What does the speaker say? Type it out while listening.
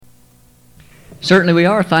Certainly we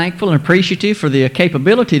are thankful and appreciative for the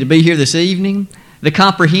capability to be here this evening, the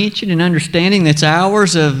comprehension and understanding that's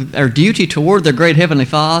ours of our duty toward the great Heavenly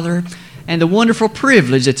Father, and the wonderful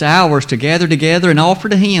privilege that's ours to gather together and offer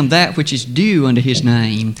to Him that which is due unto His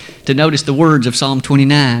name. To notice the words of Psalm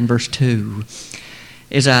 29, verse 2.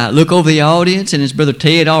 As I look over the audience, and as Brother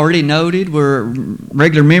Ted already noted, we're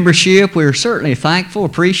regular membership. We're certainly thankful,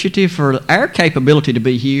 appreciative for our capability to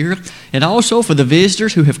be here, and also for the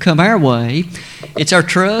visitors who have come our way. It's our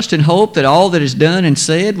trust and hope that all that is done and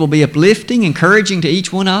said will be uplifting, encouraging to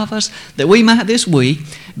each one of us, that we might this week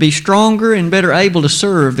be stronger and better able to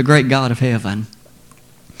serve the great God of heaven.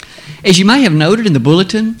 As you may have noted in the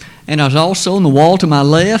bulletin, and as also on the wall to my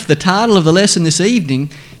left, the title of the lesson this evening,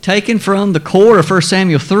 taken from the core of 1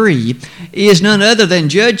 Samuel 3, is none other than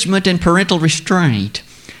Judgment and Parental Restraint.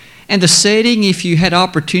 And the setting, if you had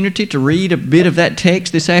opportunity to read a bit of that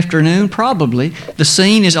text this afternoon, probably the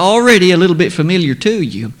scene is already a little bit familiar to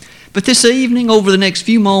you. But this evening, over the next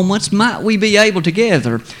few moments, might we be able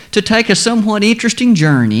together to take a somewhat interesting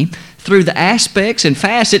journey through the aspects and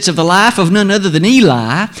facets of the life of none other than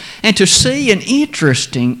Eli, and to see an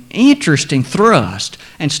interesting thrust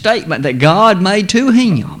and statement that God made to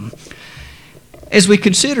him. As we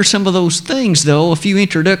consider some of those things, though, a few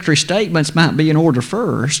introductory statements might be in order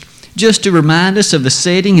first, just to remind us of the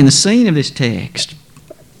setting and the scene of this text.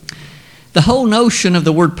 The whole notion of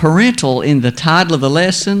the word parental in the title of the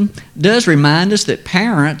lesson does remind us that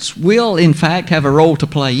parents will, in fact, have a role to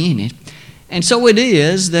play in it. And so it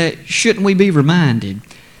is that, shouldn't we be reminded,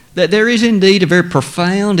 that there is indeed a very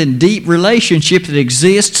profound and deep relationship that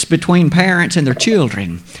exists between parents and their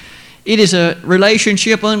children. It is a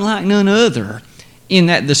relationship unlike none other, in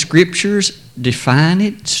that the Scriptures define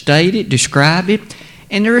it, state it, describe it,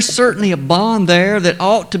 and there is certainly a bond there that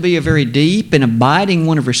ought to be a very deep and abiding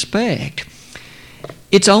one of respect.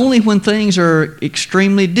 It's only when things are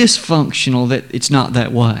extremely dysfunctional that it's not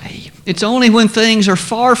that way. It's only when things are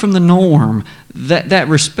far from the norm that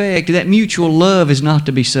respect, that mutual love is not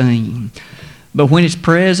to be seen. But when it's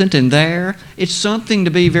present and there, it's something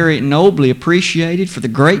to be very nobly appreciated for the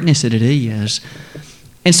greatness that it is.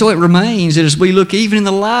 And so it remains that as we look even in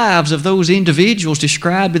the lives of those individuals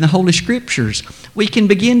described in the Holy Scriptures, we can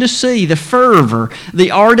begin to see the fervor,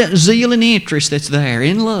 the ardent zeal and interest that's there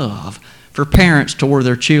in love for parents toward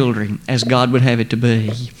their children as God would have it to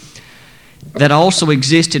be. That also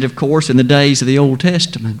existed, of course, in the days of the Old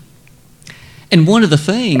Testament. And one of the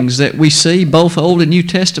things that we see both Old and New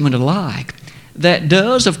Testament alike that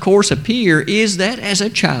does, of course, appear is that as a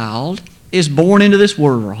child is born into this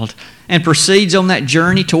world and proceeds on that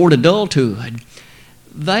journey toward adulthood,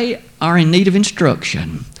 they are in need of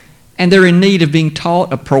instruction, and they're in need of being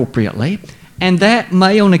taught appropriately, and that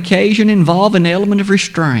may on occasion involve an element of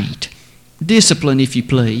restraint, discipline, if you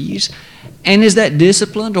please. And as that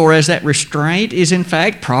discipline or as that restraint is in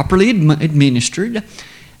fact properly administered,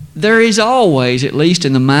 there is always, at least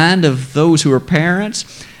in the mind of those who are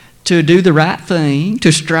parents, to do the right thing,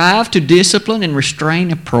 to strive to discipline and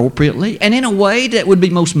restrain appropriately, and in a way that would be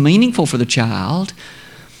most meaningful for the child.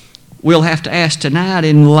 We'll have to ask tonight,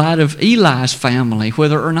 in light of Eli's family,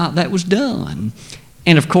 whether or not that was done.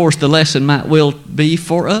 And of course, the lesson might well be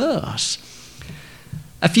for us.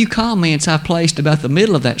 A few comments I placed about the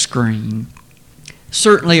middle of that screen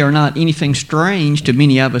certainly are not anything strange to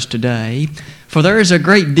many of us today, for there is a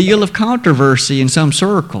great deal of controversy in some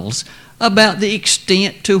circles about the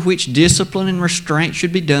extent to which discipline and restraint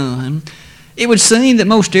should be done. It would seem that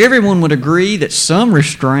most everyone would agree that some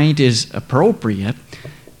restraint is appropriate.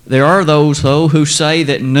 There are those, though, who say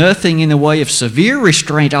that nothing in the way of severe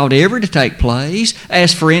restraint ought ever to take place,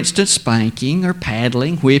 as for instance spanking or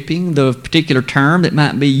paddling, whipping, the particular term that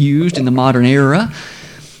might be used in the modern era.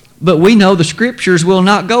 But we know the Scriptures will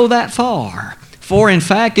not go that far. For in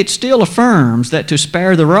fact, it still affirms that to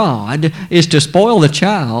spare the rod is to spoil the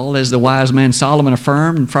child, as the wise man Solomon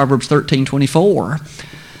affirmed in Proverbs 13:24.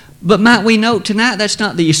 But might we note tonight that's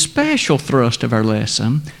not the especial thrust of our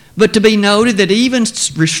lesson, but to be noted that even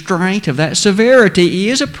restraint of that severity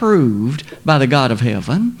is approved by the God of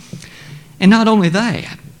heaven. And not only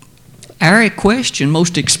that, our question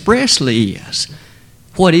most expressly is,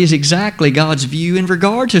 what is exactly God's view in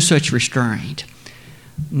regard to such restraint?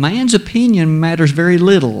 Man's opinion matters very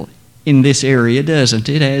little in this area, doesn't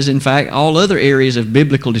it? As in fact all other areas of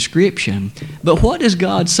biblical description. But what does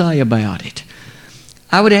God say about it?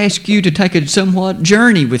 I would ask you to take a somewhat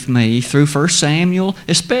journey with me through 1 Samuel,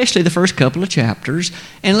 especially the first couple of chapters,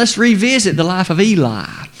 and let's revisit the life of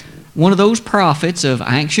Eli, one of those prophets of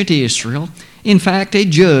ancient Israel, in fact a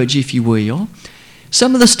judge, if you will.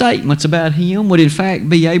 Some of the statements about him would in fact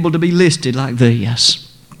be able to be listed like this.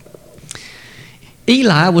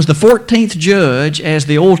 Eli was the 14th judge as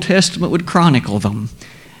the Old Testament would chronicle them.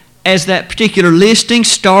 As that particular listing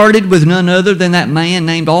started with none other than that man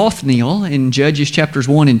named Othniel in Judges chapters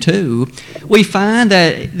 1 and 2, we find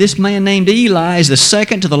that this man named Eli is the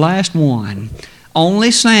second to the last one.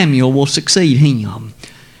 Only Samuel will succeed him.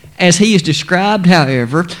 As he is described,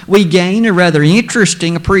 however, we gain a rather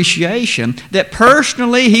interesting appreciation that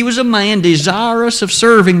personally he was a man desirous of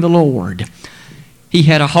serving the Lord. He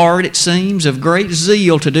had a heart, it seems, of great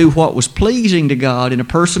zeal to do what was pleasing to God in a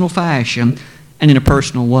personal fashion and in a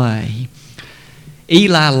personal way.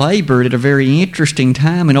 Eli labored at a very interesting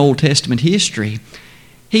time in Old Testament history.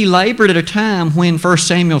 He labored at a time when 1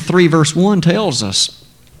 Samuel 3 verse 1 tells us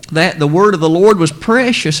that the word of the Lord was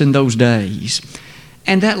precious in those days.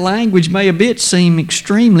 And that language may a bit seem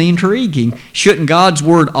extremely intriguing. Shouldn't God's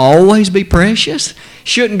word always be precious?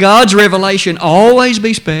 Shouldn't God's revelation always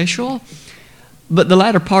be special? But the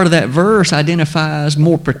latter part of that verse identifies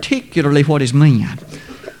more particularly what is meant.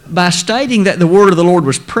 By stating that the word of the Lord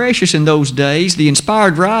was precious in those days, the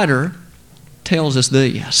inspired writer tells us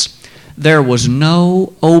this: there was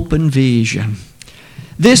no open vision.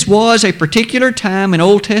 This was a particular time in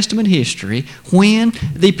Old Testament history when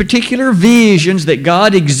the particular visions that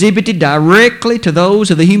God exhibited directly to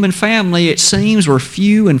those of the human family, it seems, were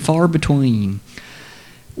few and far between.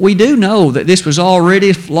 We do know that this was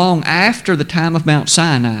already long after the time of Mount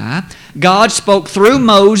Sinai. God spoke through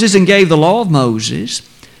Moses and gave the law of Moses.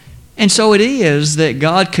 And so it is that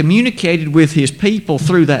God communicated with His people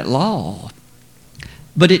through that law.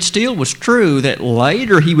 But it still was true that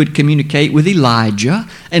later He would communicate with Elijah,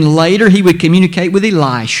 and later He would communicate with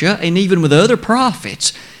Elisha, and even with other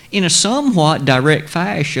prophets in a somewhat direct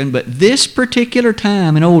fashion. But this particular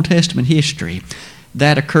time in Old Testament history,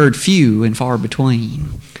 that occurred few and far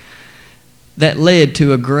between. That led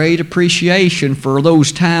to a great appreciation for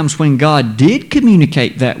those times when God did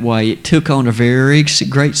communicate that way. It took on a very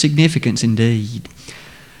great significance indeed.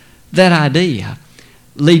 That idea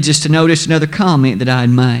leads us to notice another comment that I had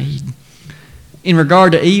made. In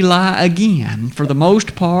regard to Eli, again, for the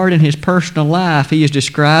most part in his personal life, he is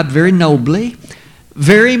described very nobly,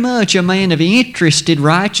 very much a man of interested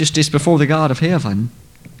righteousness before the God of heaven.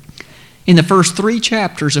 In the first 3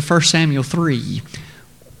 chapters of 1 Samuel 3,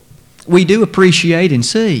 we do appreciate and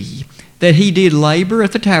see that he did labor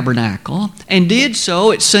at the tabernacle, and did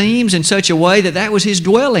so, it seems, in such a way that that was his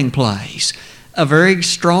dwelling place. A very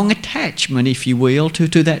strong attachment, if you will,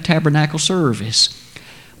 to that tabernacle service.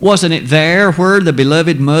 Wasn't it there where the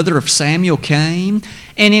beloved mother of Samuel came,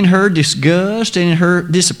 and in her disgust and in her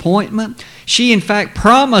disappointment, she in fact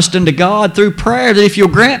promised unto God through prayer that if you'll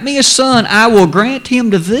grant me a son, I will grant him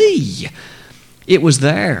to thee. It was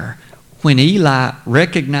there when Eli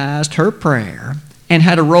recognized her prayer and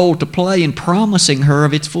had a role to play in promising her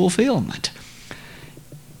of its fulfillment.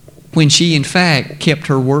 When she in fact kept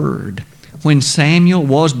her word. When Samuel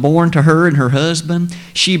was born to her and her husband,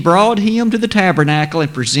 she brought him to the tabernacle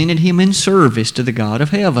and presented him in service to the God of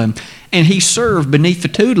heaven. And he served beneath the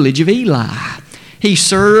tutelage of Eli. He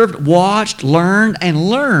served, watched, learned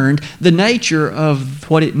the nature of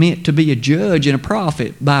what it meant to be a judge and a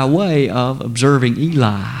prophet by way of observing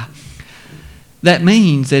Eli. That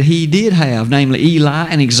means that he did have, namely Eli,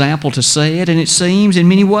 an example to set, and it seems in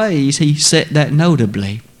many ways he set that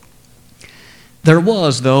notably. There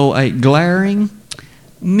was, though, a glaring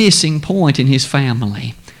missing point in his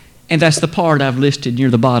family, and that's the part I've listed near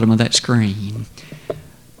the bottom of that screen.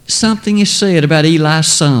 Something is said about Eli's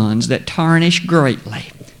sons that tarnished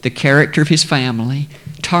greatly the character of his family,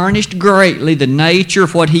 tarnished greatly the nature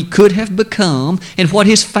of what he could have become and what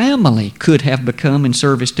his family could have become in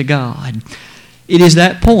service to God. It is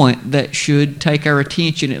that point that should take our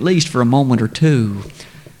attention at least for a moment or two.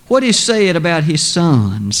 What is said about his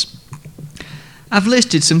sons? I've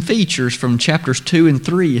listed some features from chapters 2 and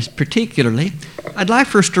 3 particularly. I'd like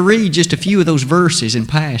for us to read just a few of those verses in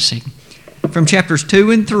passing from chapters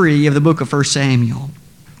 2 and 3 of the book of 1 Samuel.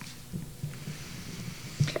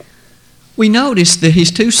 We notice that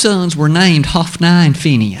his 2 sons were named Hophni and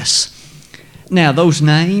Phinehas. Now, those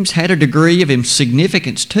names had a degree of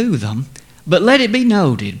significance to them, but let it be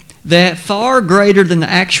noted that far greater than the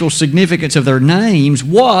actual significance of their names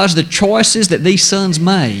was the choices that these sons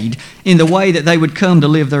made in the way that they would come to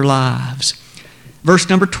live their lives. Verse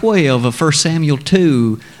number 12 of 1 Samuel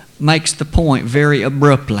 2 makes the point very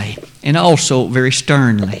abruptly and also very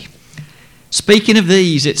sternly. Speaking of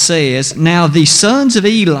these, it says, "Now the sons of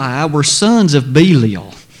Eli were sons of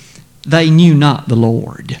Belial. They knew not the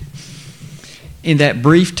Lord." In that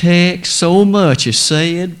brief text, so much is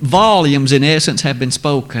said. Volumes, in essence, have been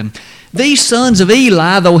spoken. These sons of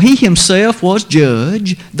Eli, though he himself was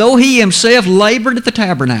judge, though he himself labored at the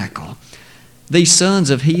tabernacle, these sons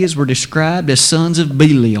of his were described as sons of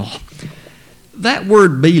Belial. That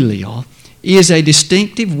word Belial is a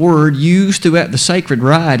distinctive word used throughout the sacred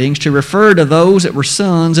writings to refer to those that were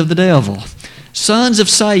sons of the devil, sons of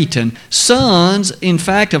Satan, sons, in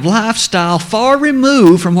fact, of lifestyle far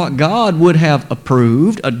removed from what God would have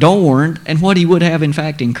approved, adorned, and what he would have, in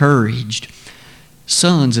fact, encouraged.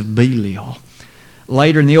 Sons of Belial.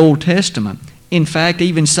 Later in the Old Testament, in fact,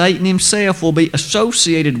 even Satan himself will be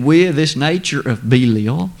associated with this nature of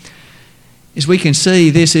Belial. As we can see,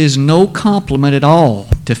 this is no compliment at all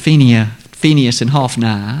to Phinehas and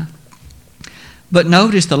Hophni. But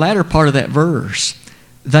notice the latter part of that verse.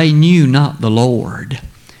 They knew not the Lord.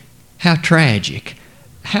 How tragic.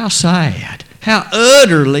 How sad. How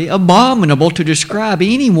utterly abominable to describe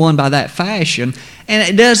anyone by that fashion.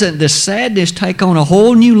 And doesn't the sadness take on a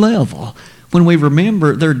whole new level when we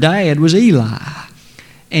remember their dad was Eli,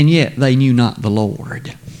 and yet they knew not the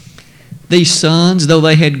Lord. These sons, though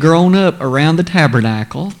they had grown up around the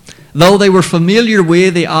tabernacle, though they were familiar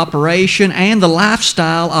with the operation and the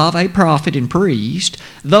lifestyle of a prophet and priest,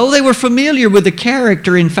 though they were familiar with the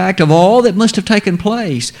character, in fact, of all that must have taken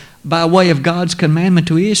place by way of God's commandment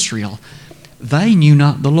to Israel, they knew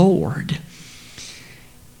not the Lord.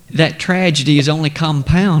 That tragedy is only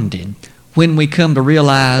compounded when we come to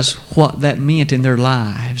realize what that meant in their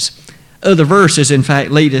lives. Other verses, in fact,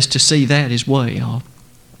 lead us to see that as well.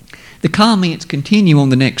 The comments continue on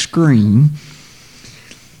the next screen.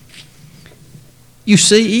 You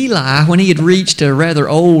see, Eli, when he had reached a rather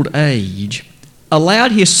old age,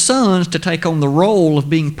 allowed his sons to take on the role of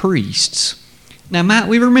being priests. Now, might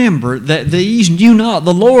we remember that these knew not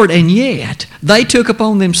the Lord, and yet they took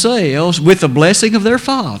upon themselves, with the blessing of their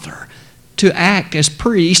father, to act as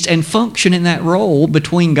priests and function in that role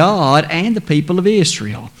between God and the people of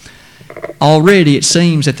Israel. Already it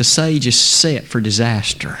seems that the stage is set for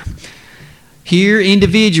disaster. Here,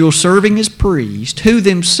 individuals serving as priests who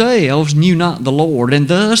themselves knew not the Lord, and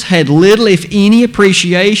thus had little, if any,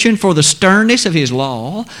 appreciation for the sternness of His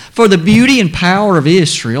law, for the beauty and power of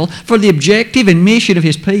Israel, for the objective and mission of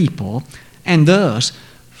His people, and thus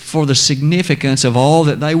for the significance of all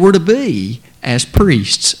that they were to be as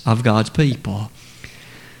priests of God's people.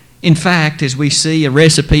 In fact, as we see a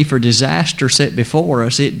recipe for disaster set before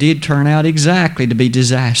us, it did turn out exactly to be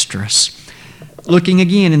disastrous. Looking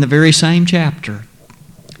again in the very same chapter,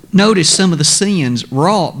 notice some of the sins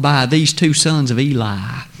wrought by these two sons of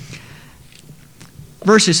Eli.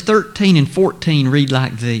 Verses 13 and 14 read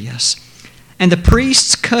like this. And the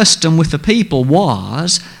priest's custom with the people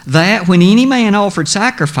was that when any man offered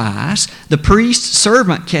sacrifice, the priest's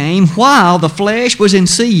servant came while the flesh was in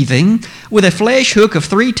seething, with a flesh hook of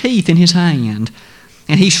 3 teeth in his hand.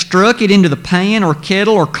 And he struck it into the pan or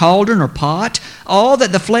kettle or cauldron or pot. All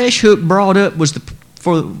that the flesh hook brought up was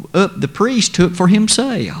the priest took for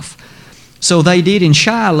himself. So they did in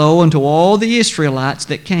Shiloh unto all the Israelites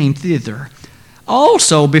that came thither.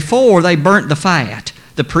 Also, before they burnt the fat,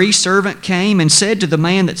 the priest's servant came and said to the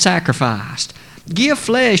man that sacrificed, Give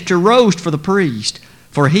flesh to roast for the priest,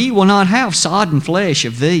 for he will not have sodden flesh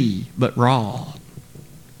of thee, but raw.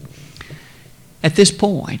 At this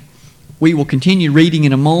point, we will continue reading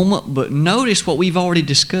in a moment, but notice what we've already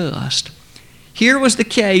discussed. Here was the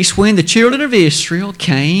case when the children of Israel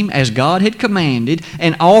came as God had commanded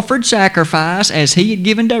and offered sacrifice as He had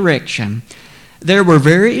given direction. There were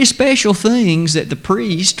very special things that the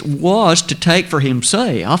priest was to take for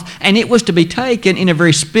himself, and it was to be taken in a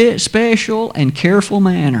very special and careful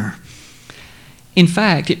manner. In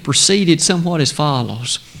fact, it proceeded somewhat as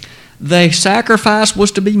follows. The sacrifice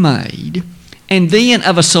was to be made, and then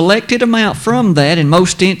of a selected amount from that, in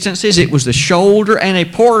most instances it was the shoulder and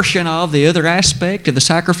a portion of the other aspect of the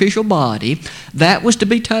sacrificial body, that was to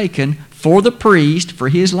be taken for the priest, for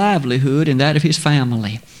his livelihood and that of his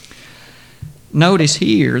family. Notice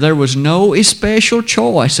here, there was no especial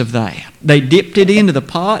choice of that. They dipped it into the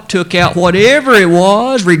pot, took out whatever it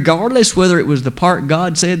was, regardless whether it was the part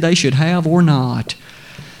God said they should have or not.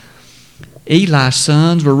 Eli's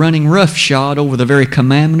sons were running roughshod over the very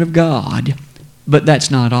commandment of God. But that's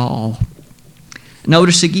not all.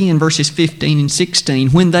 Notice again verses 15 and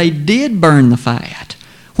 16. When they did burn the fat,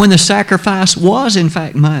 when the sacrifice was in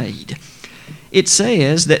fact made, it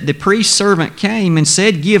says that the priest's servant came and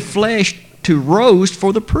said, Give flesh to roast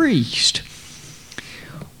for the priest.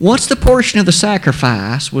 Once the portion of the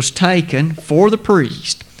sacrifice was taken for the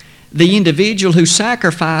priest, the individual who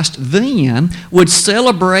sacrificed then would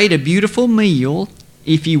celebrate a beautiful meal,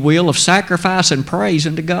 if you will, of sacrifice and praise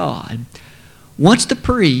unto God. Once the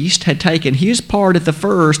priest had taken his part at the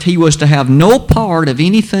first, he was to have no part of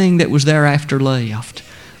anything that was thereafter left.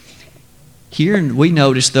 Here we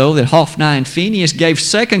notice, though, that Hophni and Phinehas gave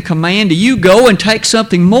second command to you go and take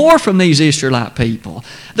something more from these Israelite people.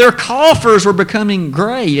 Their coffers were becoming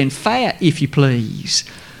great and fat, if you please.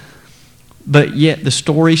 But yet the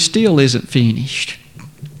story still isn't finished.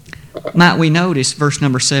 Might we notice verse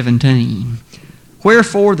number 17?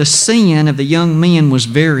 Wherefore the sin of the young men was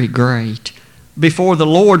very great before the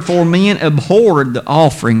Lord, for men abhorred the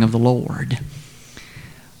offering of the Lord.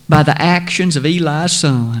 By the actions of Eli's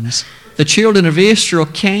sons, the children of Israel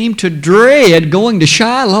came to dread going to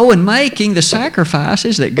Shiloh and making the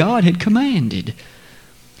sacrifices that God had commanded.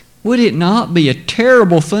 Would it not be a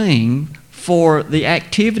terrible thing for the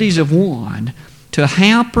activities of one to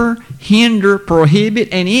hamper, hinder, prohibit,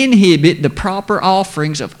 and inhibit the proper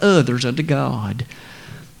offerings of others unto God?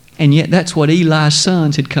 And yet that's what Eli's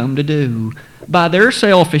sons had come to do. By their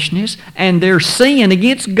selfishness and their sin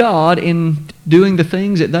against God in doing the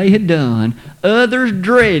things that they had done, others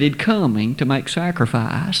dreaded coming to make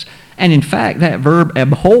sacrifice. And in fact, that verb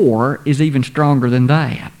abhor is even stronger than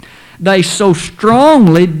that. They so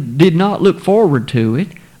strongly did not look forward to it,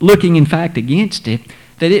 looking in fact against it,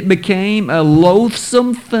 that it became a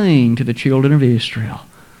loathsome thing to the children of Israel.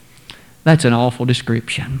 That's an awful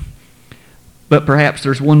description. But perhaps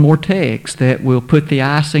there's one more text that will put the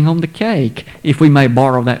icing on the cake, if we may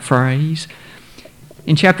borrow that phrase.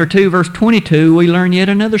 In chapter 2, verse 22, we learn yet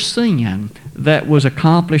another sin that was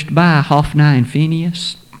accomplished by Hophni and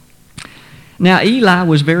Phinehas. Now Eli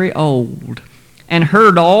was very old, and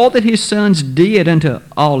heard all that his sons did unto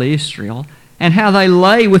all Israel, and how they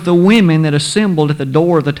lay with the women that assembled at the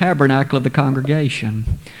door of the tabernacle of the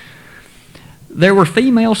congregation. There were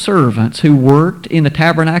female servants who worked in the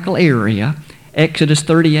tabernacle area. Exodus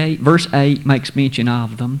 38, verse 8 makes mention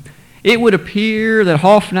of them. It would appear that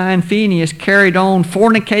Hophni and Phinehas carried on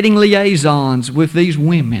fornicating liaisons with these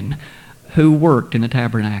women who worked in the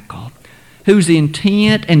tabernacle, whose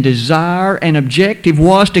intent and desire and objective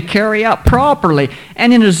was to carry out properly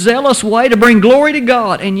and in a zealous way to bring glory to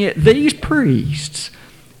God. And yet these priests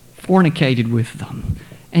fornicated with them,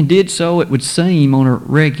 and did so, it would seem, on a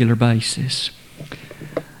regular basis.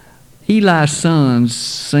 Eli's sons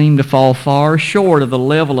seemed to fall far short of the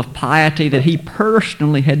level of piety that he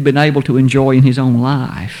personally had been able to enjoy in his own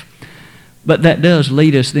life. But that does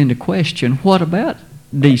lead us then to question, what about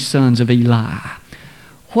these sons of Eli?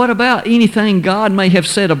 What about anything God may have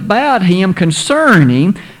said about him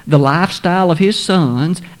concerning the lifestyle of his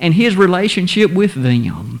sons and his relationship with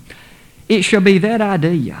them? It shall be that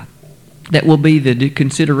idea that will be the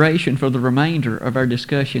consideration for the remainder of our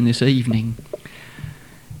discussion this evening.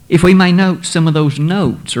 If we may note some of those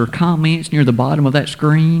notes or comments near the bottom of that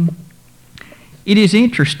screen, it is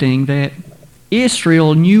interesting that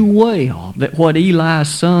Israel knew well that what Eli's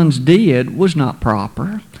sons did was not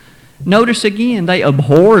proper. Notice again, they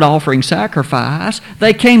abhorred offering sacrifice.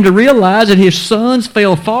 They came to realize that his sons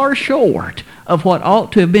fell far short of what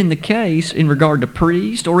ought to have been the case in regard to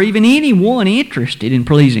priests or even anyone interested in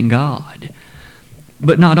pleasing God.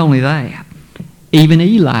 But not only that, even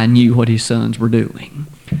Eli knew what his sons were doing.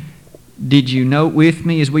 Did you note with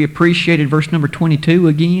me as we appreciated verse number 22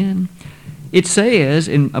 again? It says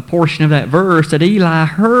in a portion of that verse that Eli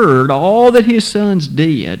heard all that his sons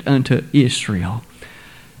did unto Israel.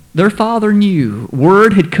 Their father knew,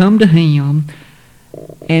 word had come to him,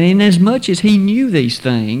 and inasmuch as he knew these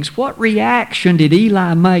things, what reaction did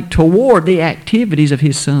Eli make toward the activities of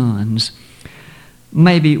his sons?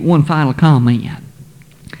 Maybe one final comment.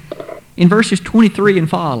 In verses 23 and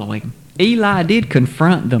following, Eli did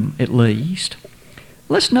confront them at least.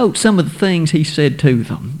 Let's note some of the things he said to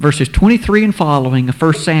them. Verses 23 and following of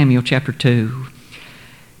 1 Samuel chapter 2.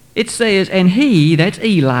 It says, And he, that's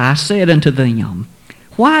Eli, said unto them,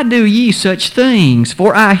 Why do ye such things?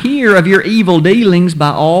 For I hear of your evil dealings by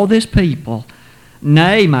all this people.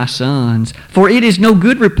 Nay, my sons, for it is no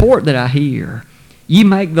good report that I hear. Ye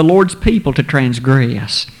make the Lord's people to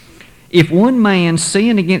transgress. If one man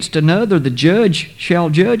sin against another, the judge shall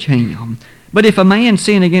judge him. But if a man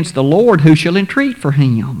sin against the Lord, who shall entreat for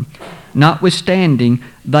him? Notwithstanding,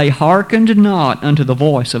 they hearkened not unto the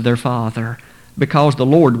voice of their father, because the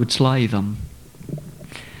Lord would slay them.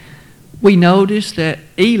 We notice that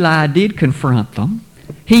Eli did confront them.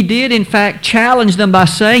 He did, in fact, challenge them by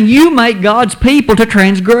saying, You make God's people to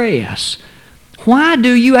transgress. Why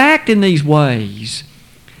do you act in these ways?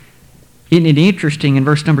 Isn't it interesting in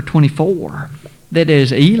verse number 24 that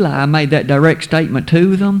as Eli made that direct statement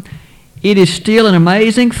to them, it is still an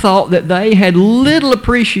amazing thought that they had little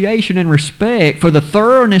appreciation and respect for the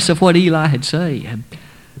thoroughness of what Eli had said.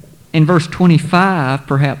 And verse 25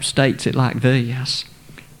 perhaps states it like this: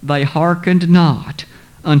 they hearkened not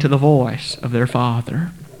unto the voice of their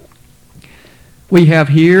father. We have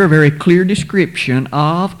here a very clear description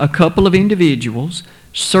of a couple of individuals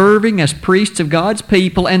serving as priests of God's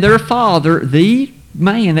people, and their father, the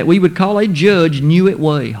man that we would call a judge, knew it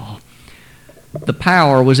well. The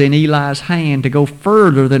power was in Eli's hand to go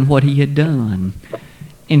further than what he had done.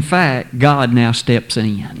 In fact, God now steps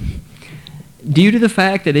in. Due to the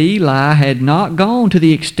fact that Eli had not gone to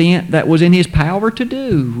the extent that was in his power to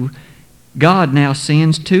do, God now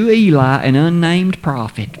sends to Eli an unnamed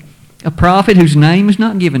prophet, a prophet whose name is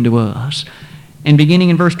not given to us. And beginning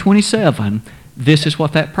in verse 27, this is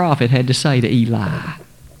what that prophet had to say to Eli.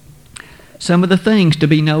 Some of the things to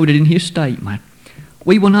be noted in his statement.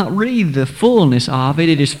 We will not read the fullness of it.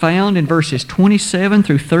 It is found in verses 27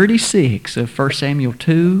 through 36 of 1 Samuel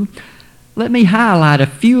 2. Let me highlight a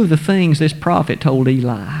few of the things this prophet told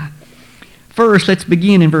Eli. First, let's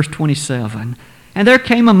begin in verse 27. And there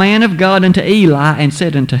came a man of God unto Eli, and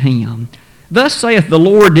said unto him, Thus saith the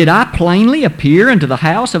Lord, Did I plainly appear unto the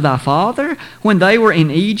house of thy father, when they were in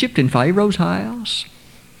Egypt in Pharaoh's house?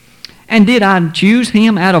 And did I choose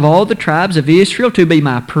him out of all the tribes of Israel to be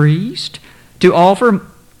my priest, to offer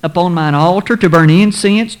upon mine altar, to burn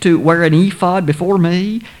incense, to wear an ephod before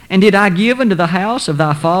me? And did I give unto the house of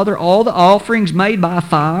thy father all the offerings made by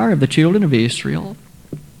fire of the children of Israel?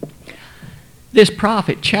 This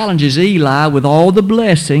prophet challenges Eli with all the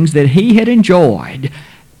blessings that he had enjoyed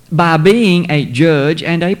by being a judge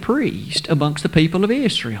and a priest amongst the people of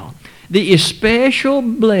Israel. The especial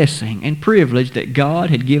blessing and privilege that God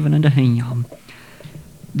had given unto him.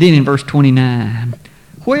 Then in verse 29,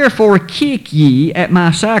 Wherefore kick ye at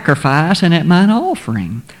my sacrifice and at mine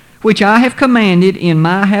offering, which I have commanded in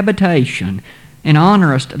my habitation, and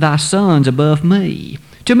honorest thy sons above me,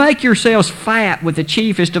 to make yourselves fat with the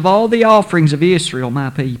chiefest of all the offerings of Israel,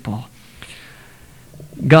 my people.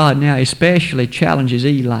 God now especially challenges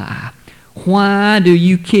Eli. Why do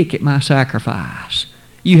you kick at my sacrifice?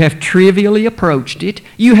 You have trivially approached it.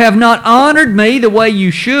 You have not honored me the way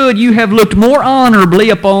you should. You have looked more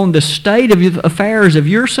honorably upon the state of the affairs of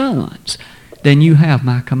your sons than you have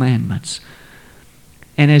my commandments.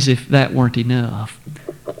 And as if that weren't enough,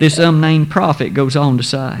 this unnamed prophet goes on to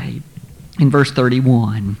say in verse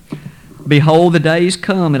 31, Behold, the days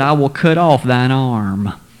come that I will cut off thine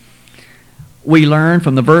arm. We learn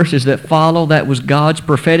from the verses that follow that was God's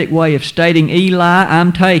prophetic way of stating, Eli,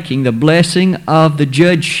 I'm taking the blessing of the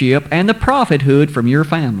judgeship and the prophethood from your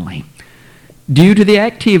family. Due to the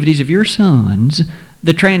activities of your sons,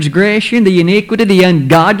 the transgression, the iniquity, the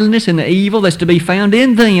ungodliness, and the evil that's to be found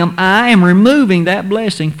in them, I am removing that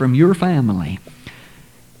blessing from your family.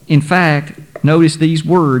 In fact, notice these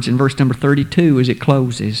words in verse number 32 as it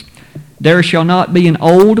closes. There shall not be an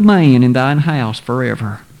old man in thine house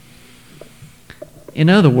forever. In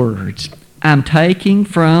other words, I'm taking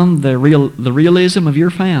from the realism of your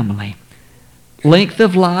family length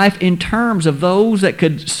of life in terms of those that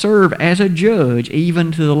could serve as a judge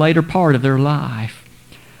even to the later part of their life.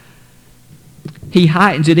 He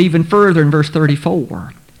heightens it even further in verse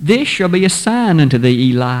 34. This shall be a sign unto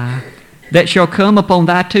thee, Eli, that shall come upon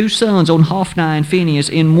thy two sons, on Hophni and Phinehas.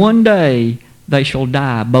 In one day they shall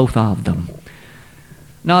die, both of them.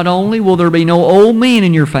 Not only will there be no old men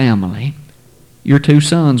in your family, your two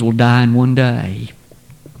sons will die in one day.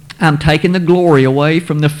 I'm taking the glory away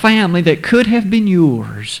from the family that could have been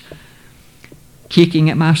yours. Kicking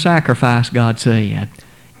at my sacrifice, God said,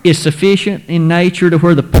 is sufficient in nature to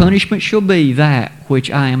where the punishment shall be that which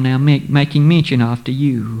I am now making mention of to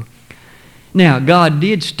you. Now, God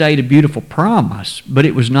did state a beautiful promise, but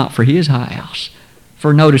it was not for his house.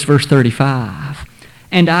 For notice verse 35.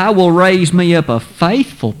 And I will raise me up a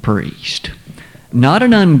faithful priest, not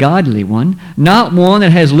an ungodly one, not one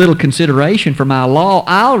that has little consideration for my law.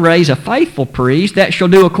 I'll raise a faithful priest that shall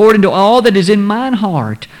do according to all that is in mine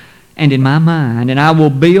heart and in my mind. And I will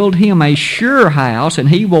build him a sure house, and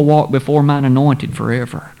he will walk before mine anointed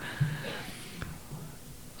forever.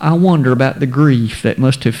 I wonder about the grief that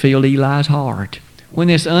must have filled Eli's heart when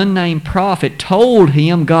this unnamed prophet told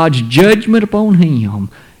him God's judgment upon him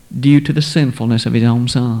due to the sinfulness of his own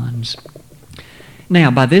sons. Now,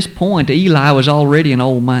 by this point, Eli was already an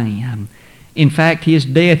old man. In fact, his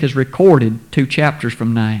death is recorded 2 chapters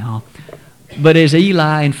from now. But as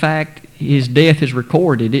Eli, in fact, his death is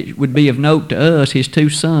recorded, it would be of note to us his two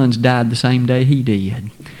sons died the same day he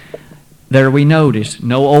did. There we notice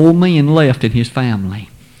no old men left in his family.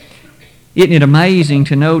 Isn't it amazing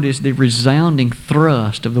to notice the resounding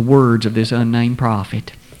thrust of the words of this unnamed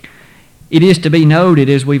prophet? It is to be noted,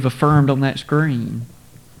 as we've affirmed on that screen,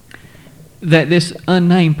 that this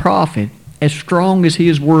unnamed prophet, as strong as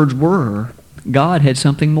his words were, God had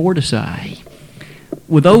something more to say.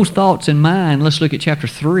 With those thoughts in mind, let's look at chapter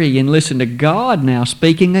 3 and listen to God now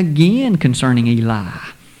speaking again concerning Eli.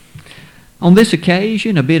 On this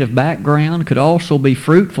occasion, a bit of background could also be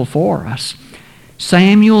fruitful for us.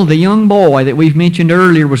 Samuel, the young boy that we've mentioned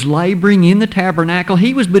earlier, was laboring in the tabernacle.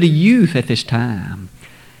 He was but a youth at this time.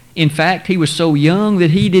 In fact, he was so young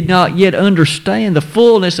that he did not yet understand the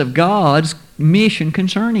fullness of God's mission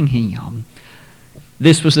concerning him.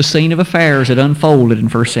 This was the scene of affairs that unfolded in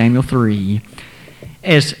 1 Samuel 3.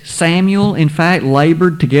 As Samuel, in fact,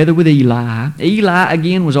 labored together with Eli, Eli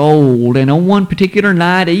again was old, and on one particular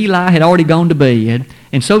night, Eli had already gone to bed,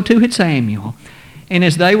 and so too had Samuel. And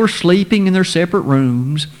as they were sleeping in their separate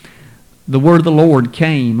rooms, the word of the Lord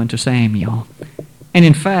came unto Samuel. And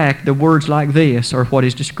in fact, the words like this are what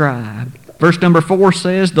is described. Verse number 4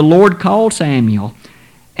 says, "The Lord called Samuel,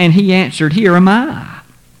 and he answered, Here am I.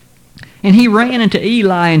 And he ran unto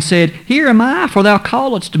Eli and said, Here am I, for thou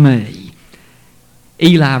calledst me.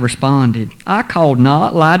 Eli responded, I called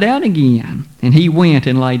not, lie down again. And he went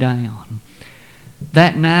and lay down.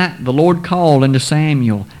 That night the Lord called unto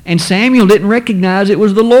Samuel, and Samuel didn't recognize it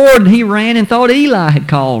was the Lord, and he ran and thought Eli had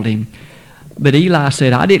called him. But Eli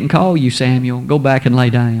said, I didn't call you, Samuel. Go back and lay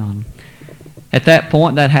down. At that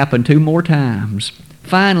point, that happened 2 more times.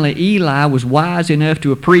 Finally, Eli was wise enough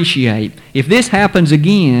to appreciate, if this happens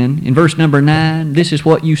again, in verse number 9, this is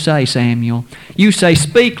what you say, Samuel. You say,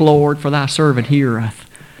 Speak, Lord, for thy servant heareth.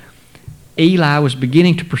 Eli was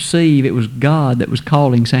beginning to perceive it was God that was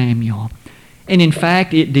calling Samuel. And in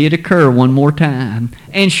fact, it did occur 1 more time.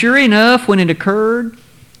 And sure enough, when it occurred,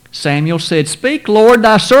 Samuel said, Speak, Lord,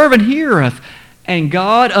 thy servant heareth. And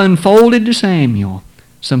God unfolded to Samuel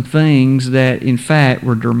some things that, in fact,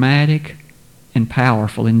 were dramatic and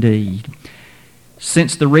powerful indeed.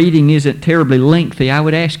 Since the reading isn't terribly lengthy, I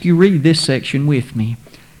would ask you read this section with me.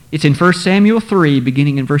 It's in 1 Samuel 3,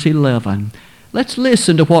 beginning in verse 11. Let's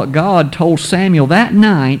listen to what God told Samuel that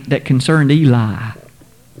night that concerned Eli.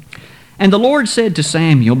 And the Lord said to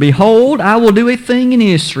Samuel, Behold, I will do a thing in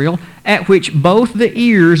Israel, at which both the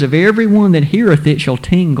ears of every one that heareth it shall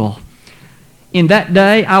tingle. In that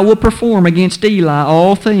day I will perform against Eli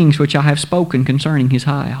all things which I have spoken concerning his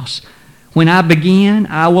house. When I begin,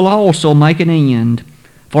 I will also make an end.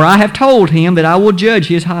 For I have told him that I will judge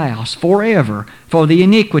his house forever for the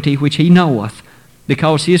iniquity which he knoweth,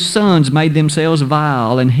 because his sons made themselves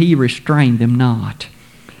vile, and he restrained them not.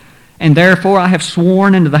 And therefore I have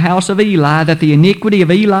sworn unto the house of Eli that the iniquity of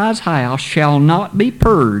Eli's house shall not be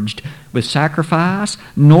purged with sacrifice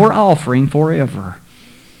nor offering forever.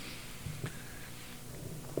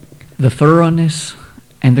 The thoroughness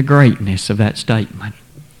and the greatness of that statement.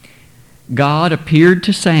 God appeared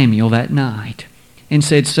to Samuel that night and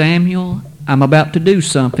said, Samuel, I'm about to do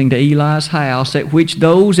something to Eli's house at which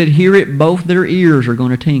those that hear it, both their ears are going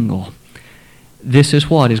to tingle. This is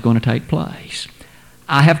what is going to take place.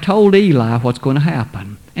 I have told Eli what's going to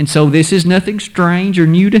happen. And so this is nothing strange or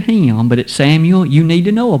new to him, but it's Samuel, you need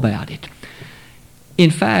to know about it. In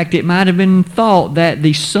fact, it might have been thought that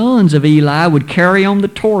the sons of Eli would carry on the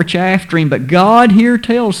torch after him, but God here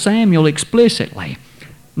tells Samuel explicitly,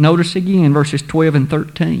 notice again verses 12 and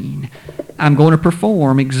 13. I'm going to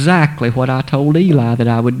perform exactly what I told Eli that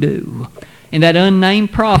I would do. And that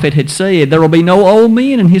unnamed prophet had said there will be no old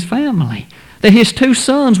men in his family, that his 2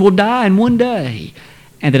 sons will die in one day,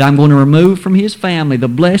 and that I'm going to remove from his family the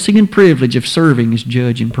blessing and privilege of serving as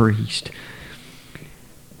judge and priest.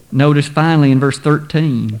 Notice finally in verse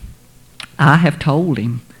 13, I have told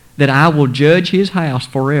him that I will judge his house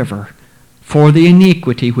forever for the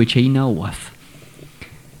iniquity which he knoweth.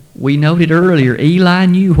 We noted earlier, Eli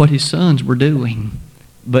knew what his sons were doing,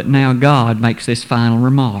 but now God makes this final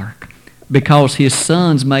remark. Because his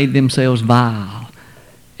sons made themselves vile,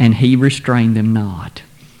 and he restrained them not.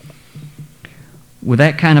 With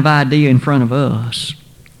that kind of idea in front of us,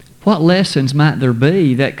 what lessons might there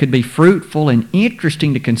be that could be fruitful and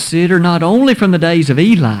interesting to consider, not only from the days of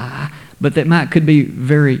Eli, but that could be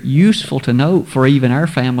very useful to note for even our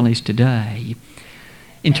families today?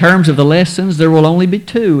 In terms of the lessons, there will only be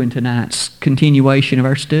 2 in tonight's continuation of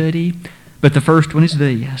our study, but the first one is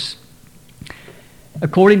this.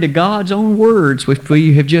 According to God's own words, which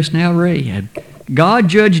we have just now read, God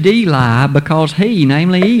judged Eli because he,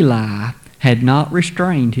 namely Eli, had not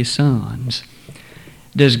restrained his sons.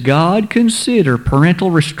 Does God consider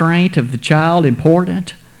parental restraint of the child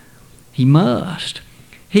important? He must.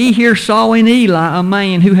 He here saw in Eli a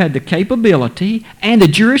man who had the capability and the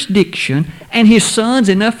jurisdiction and his sons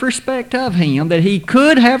enough respect of him that he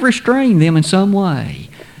could have restrained them in some way,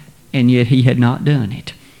 and yet he had not done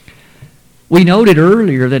it. We noted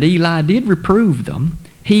earlier that Eli did reprove them.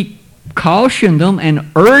 He cautioned them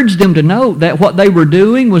and urged them to note that what they were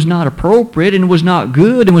doing was not appropriate and was not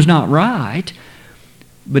good and was not right.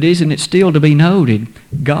 But isn't it still to be noted,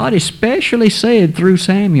 God especially said through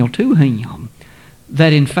Samuel to him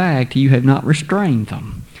that in fact you have not restrained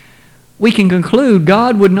them. We can conclude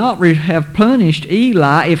God would not have punished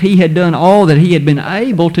Eli if he had done all that he had been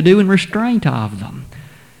able to do in restraint of them.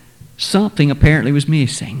 Something apparently was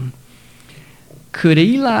missing. Could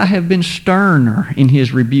Eli have been sterner in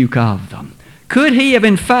his rebuke of them? Could he have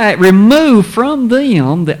in fact removed from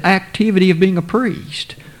them the activity of being a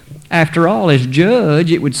priest? After all, as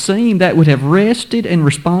judge, it would seem that would have rested in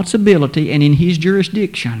responsibility and in his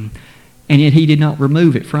jurisdiction, and yet he did not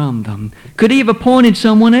remove it from them. Could he have appointed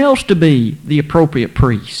someone else to be the appropriate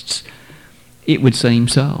priests? It would seem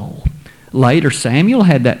so. Later, Samuel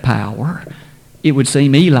had that power. It would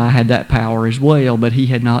seem Eli had that power as well, but he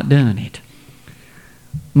had not done it.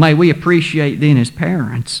 May we appreciate then as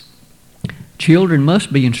parents, children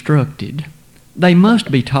must be instructed. They must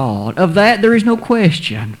be taught. Of that there is no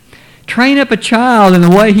question. Train up a child in the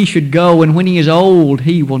way he should go, and when he is old,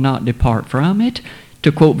 he will not depart from it.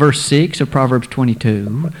 To quote verse 6 of Proverbs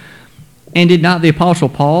 22. And did not the Apostle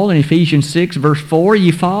Paul in Ephesians 6 verse 4,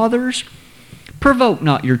 Ye fathers, provoke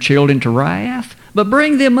not your children to wrath, but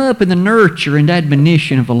bring them up in the nurture and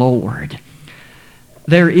admonition of the Lord.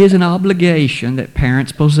 There is an obligation that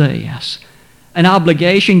parents possess, an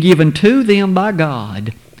obligation given to them by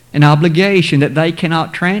God, an obligation that they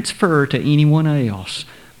cannot transfer to anyone else,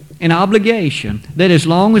 an obligation that as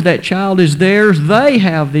long as that child is theirs, they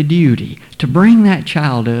have the duty to bring that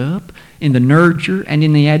child up in the nurture and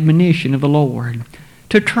in the admonition of the Lord,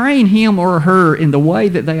 to train him or her in the way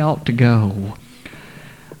that they ought to go.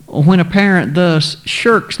 When a parent thus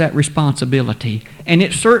shirks that responsibility, and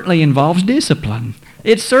it certainly involves discipline,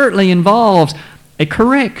 it certainly involves a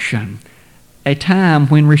correction, a time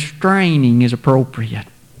when restraining is appropriate.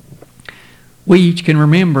 We each can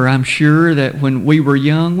remember, I'm sure, that when we were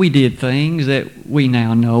young, we did things that we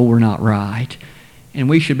now know were not right. And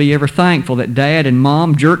we should be ever thankful that Dad and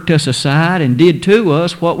Mom jerked us aside and did to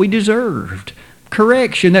us what we deserved.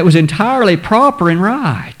 Correction that was entirely proper and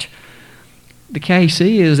right. The case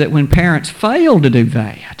is that when parents fail to do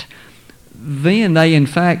that, then they in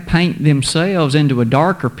fact paint themselves into a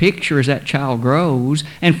darker picture as that child grows.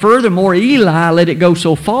 And furthermore, Eli let it go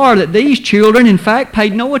so far that these children in fact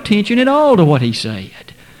paid no attention at all to what he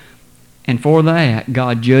said. And for that,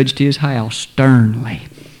 God judged his house sternly.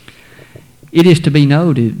 It is to be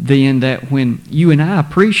noted then that when you and I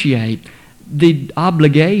appreciate the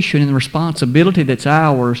obligation and the responsibility that's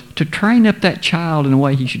ours to train up that child in the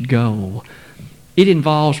way he should go, it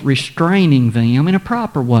involves restraining them in a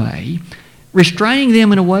proper way, restraining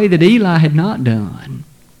them in a way that Eli had not done.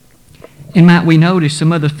 And might we notice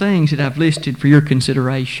some other things that I've listed for your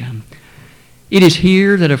consideration. It is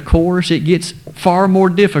here that, of course, it gets far more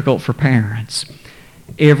difficult for parents.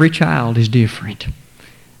 Every child is different.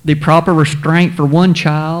 The proper restraint for one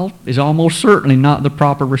child is almost certainly not the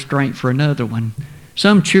proper restraint for another one.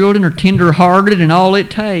 Some children are tender-hearted, and all it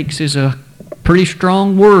takes is a pretty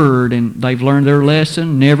strong word, and they've learned their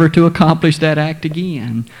lesson never to accomplish that act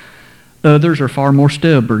again. Others are far more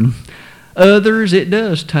stubborn. Others, it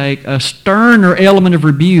does take a sterner element of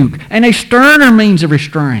rebuke and a sterner means of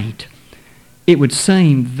restraint. It would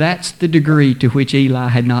seem that's the degree to which Eli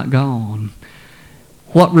had not gone.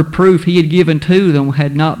 What reproof he had given to them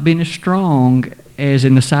had not been as strong as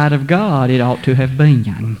in the sight of God it ought to have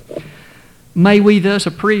been. May we thus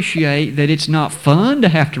appreciate that it's not fun to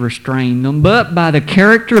have to restrain them, but by the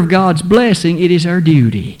character of God's blessing, it is our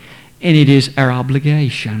duty and it is our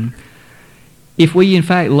obligation. If we in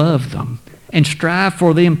fact love them and strive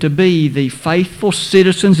for them to be the faithful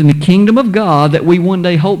citizens in the kingdom of God that we one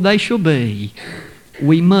day hope they shall be,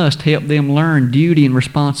 we must help them learn duty and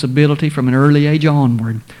responsibility from an early age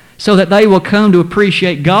onward, so that they will come to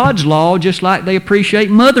appreciate God's law just like they appreciate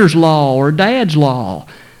mother's law or dad's law,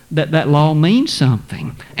 that law means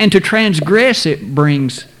something. And to transgress it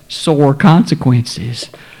brings sore consequences.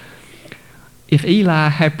 If Eli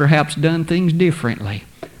had perhaps done things differently,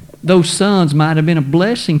 those sons might have been a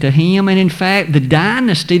blessing to him, and in fact, the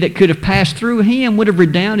dynasty that could have passed through him would have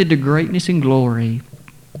redounded to greatness and glory.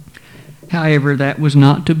 However, that was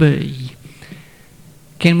not to be.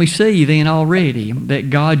 Can we see then already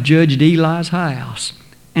that God judged Eli's house,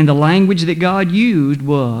 and the language that God used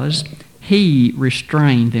was, He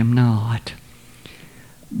restrained them not.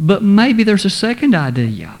 But maybe there's a second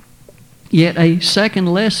idea, yet a second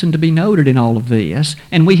lesson to be noted in all of this,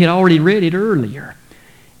 and we had already read it earlier.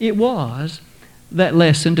 It was that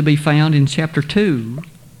lesson to be found in chapter 2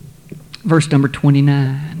 verse number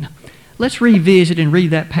 29. Let's revisit and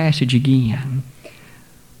read that passage again.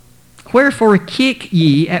 Wherefore kick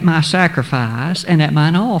ye at my sacrifice and at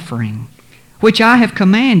mine offering, which I have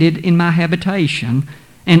commanded in my habitation,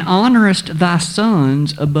 and honorest thy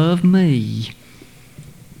sons above me.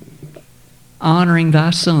 Honoring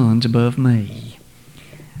thy sons above me.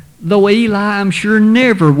 Though Eli, I'm sure,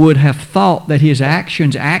 never would have thought that his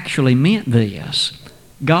actions actually meant this,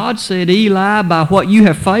 God said, Eli, by what you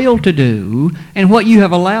have failed to do and what you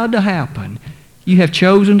have allowed to happen, you have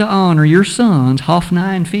chosen to honor your sons, Hophni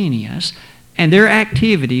and Phinehas, and their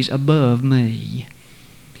activities above me.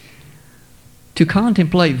 To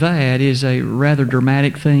contemplate that is a rather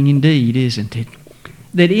dramatic thing indeed, isn't it?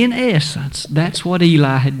 That in essence, that's what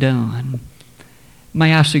Eli had done.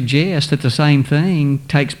 May I suggest that the same thing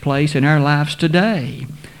takes place in our lives today.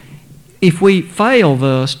 If we fail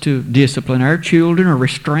thus to discipline our children or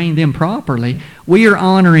restrain them properly, we are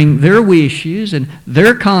honoring their wishes and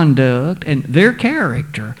their conduct and their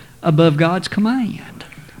character above God's command.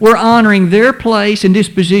 We're honoring their place and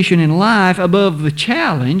disposition in life above the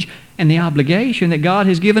challenge and the obligation that God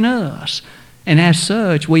has given us. And as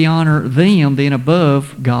such, we honor them then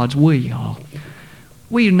above God's will.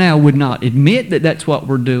 We now would not admit that that's what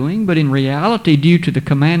we're doing, but in reality, due to the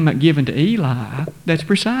commandment given to Eli, that's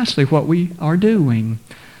precisely what we are doing.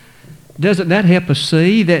 Doesn't that help us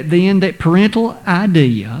see that then that parental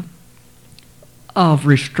idea of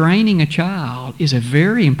restraining a child is a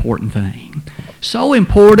very important thing? So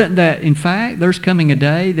important that, in fact, there's coming a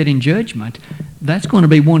day that in judgment, that's going to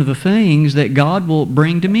be one of the things that God will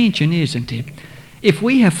bring to mention, isn't it? If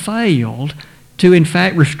we have failed to in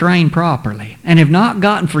fact restrain properly and have not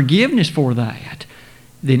gotten forgiveness for that,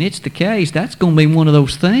 then it's the case that's going to be one of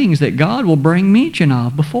those things that God will bring mention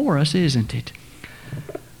of before us, isn't it?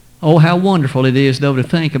 Oh, how wonderful it is, though, to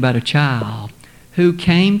think about a child who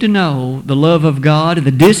came to know the love of God and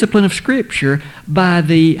the discipline of Scripture by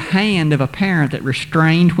the hand of a parent that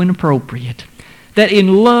restrained when appropriate, that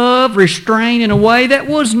in love restrained in a way that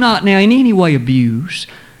was not now in any way abuse,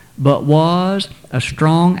 but was a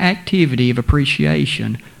strong activity of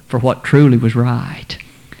appreciation for what truly was right.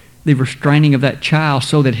 The restraining of that child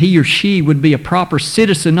so that he or she would be a proper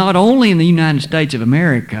citizen not only in the United States of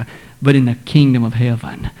America, but in the kingdom of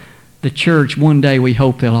heaven. The church one day we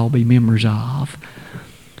hope they'll all be members of.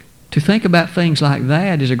 To think about things like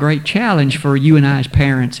that is a great challenge for you and I as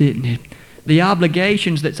parents, isn't it? The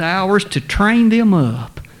obligations that's ours to train them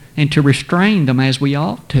up and to restrain them as we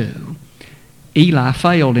ought to. Eli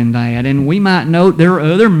failed in that, and we might note there are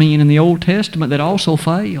other men in the Old Testament that also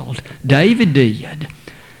failed. David did.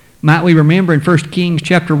 Might we remember in 1 Kings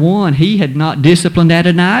chapter 1, he had not disciplined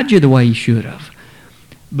Adonijah the way he should have.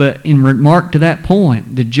 But in remark to that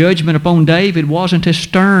point, the judgment upon David wasn't as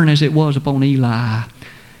stern as it was upon Eli.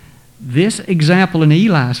 This example in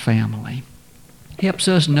Eli's family helps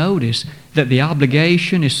us notice that the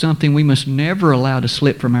obligation is something we must never allow to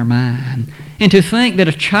slip from our mind. And to think that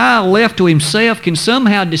a child left to himself can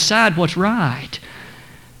somehow decide what's right.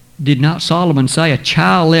 Did not Solomon say a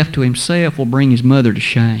child left to himself will bring his mother to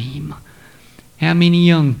shame? How many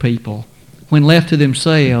young people, when left to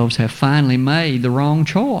themselves, have finally made the wrong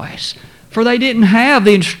choice? For they didn't have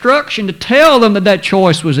the instruction to tell them that that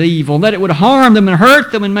choice was evil, that it would harm them and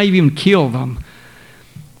hurt them and maybe even kill them.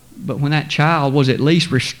 But when that child was at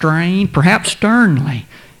least restrained, perhaps sternly,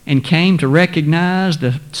 and came to recognize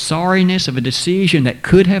the sorriness of a decision that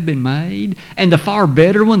could have been made, and the far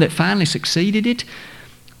better one that finally succeeded it,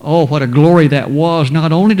 oh, what a glory that was,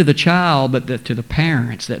 not only to the child, but to the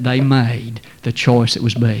parents, that they made the choice that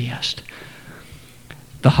was best.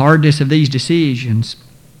 The hardness of these decisions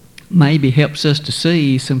maybe helps us to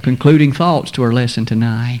see some concluding thoughts to our lesson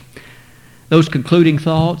tonight. Those concluding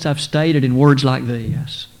thoughts I've stated in words like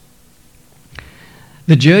this.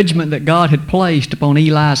 The judgment that God had placed upon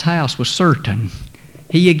Eli's house was certain.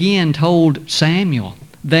 He again told Samuel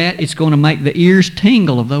that it's going to make the ears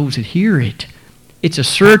tingle of those that hear it. It's a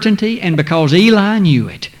certainty, and because Eli knew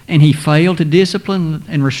it, and he failed to discipline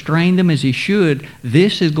and restrain them as he should,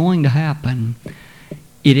 this is going to happen.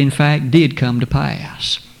 It in fact did come to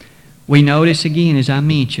pass. We notice again, as I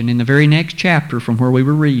mentioned, in the very next chapter from where we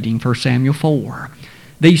were reading, 1 Samuel 4,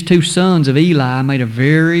 these two sons of Eli made a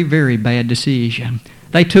very, very bad decision.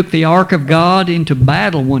 They took the ark of God into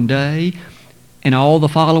battle one day, and all the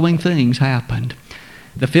following things happened.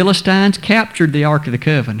 The Philistines captured the Ark of the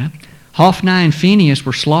Covenant. Hophni and Phinehas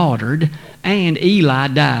were slaughtered, and Eli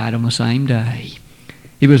died on the same day.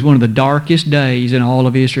 It was one of the darkest days in all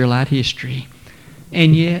of Israelite history.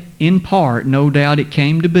 And yet, in part, no doubt it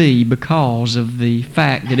came to be because of the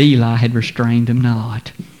fact that Eli had restrained them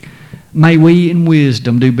not. May we in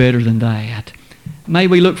wisdom do better than that. May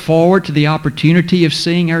we look forward to the opportunity of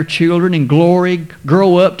seeing our children in glory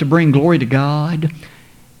grow up to bring glory to God.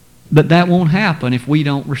 But that won't happen if we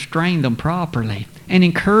don't restrain them properly and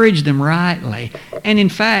encourage them rightly, and in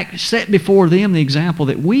fact set before them the example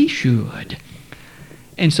that we should.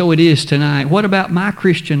 And so it is tonight. What about my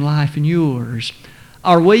Christian life and yours?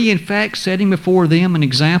 Are we in fact setting before them an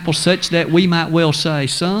example such that we might well say,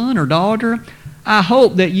 son or daughter, I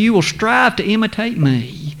hope that you will strive to imitate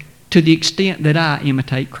me to the extent that I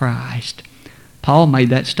imitate Christ? Paul made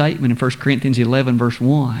that statement in 1 Corinthians 11 verse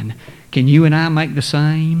 1. Can you and I make the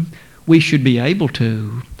same? We should be able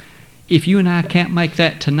to. If you and I can't make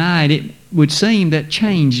that tonight, it would seem that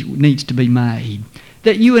change needs to be made.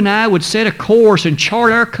 That you and I would set a course and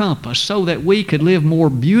chart our compass so that we could live more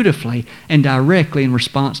beautifully and directly in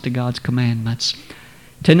response to God's commandments.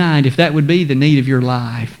 Tonight, if that would be the need of your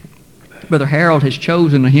life, Brother Harold has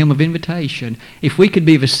chosen a hymn of invitation. If we could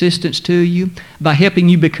be of assistance to you by helping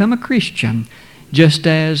you become a Christian, just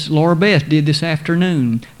as Laura Beth did this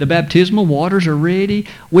afternoon. The baptismal waters are ready.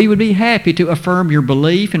 We would be happy to affirm your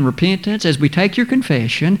belief and repentance as we take your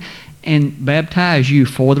confession and baptize you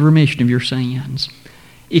for the remission of your sins.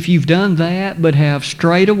 If you've done that but have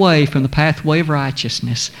strayed away from the pathway of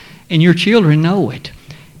righteousness, and your children know it,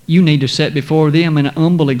 you need to set before them an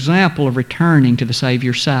humble example of returning to the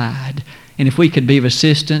Savior's side. And if we could be of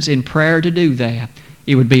assistance in prayer to do that,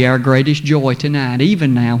 it would be our greatest joy tonight,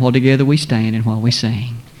 even now, while together we stand and while we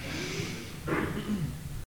sing.